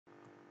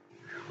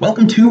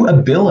Welcome to A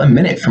Bill a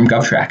Minute from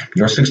GovTrack,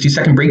 your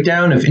 60-second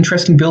breakdown of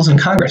interesting bills in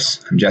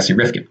Congress. I'm Jesse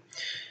Rifkin.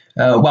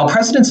 While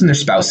presidents and their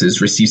spouses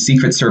receive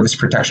Secret Service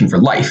protection for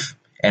life,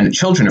 and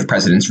children of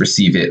presidents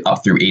receive it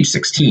up through age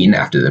 16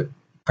 after the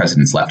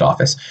president's left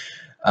office,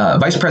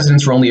 vice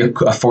presidents were only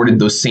afforded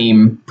those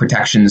same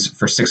protections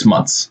for 6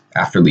 months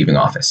after leaving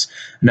office.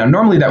 Now,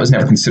 normally that was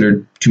never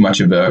considered too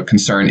much of a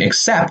concern,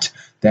 except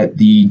that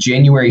the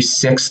January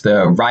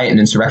 6th riot and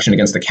insurrection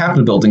against the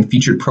Capitol building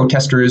featured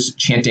protesters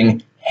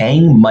chanting,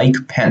 "Hang Mike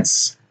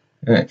Pence,"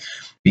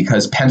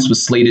 because Pence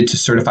was slated to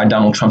certify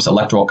Donald Trump's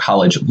Electoral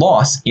College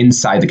loss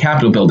inside the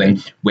Capitol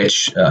building,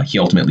 which he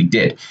ultimately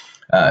did.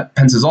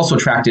 Pence has also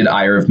attracted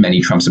ire of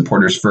many Trump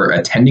supporters for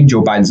attending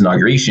Joe Biden's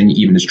inauguration,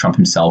 even as Trump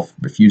himself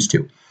refused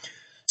to.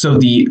 So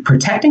the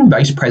Protecting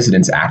Vice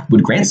Presidents Act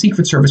would grant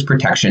Secret Service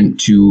protection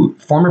to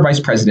former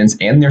vice presidents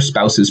and their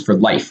spouses for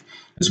life,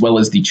 as well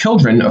as the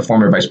children of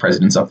former vice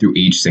presidents up through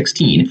age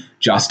 16,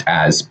 just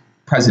as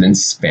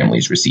presidents'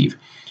 families receive.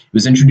 It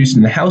was introduced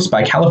in the House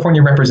by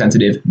California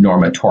Representative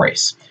Norma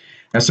Torres.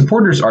 Now,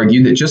 supporters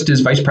argue that just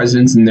as vice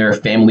presidents and their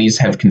families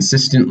have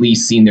consistently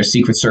seen their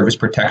Secret Service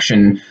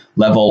protection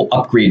level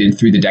upgraded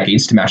through the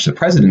decades to match the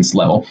president's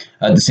level,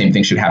 the same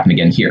thing should happen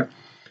again here.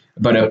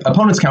 But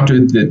opponents counter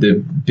that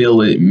the bill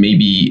may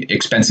be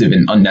expensive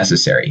and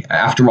unnecessary.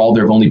 After all,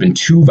 there have only been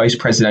 2 vice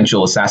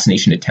presidential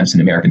assassination attempts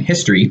in American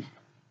history,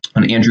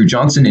 on Andrew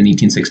Johnson in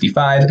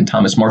 1865 and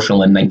Thomas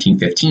Marshall in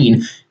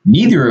 1915,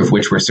 neither of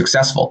which were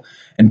successful.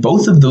 And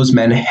both of those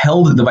men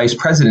held the vice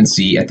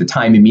presidency at the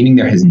time, meaning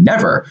there has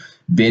never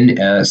been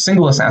a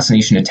single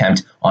assassination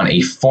attempt on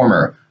a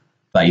former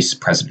vice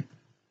president.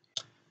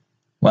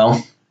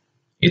 Well,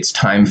 it's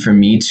time for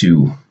me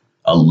to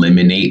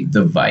eliminate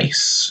the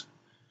vice.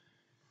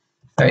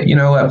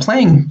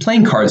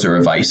 Playing cards are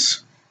a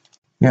vice.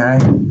 Yeah,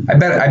 I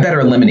better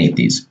eliminate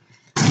these.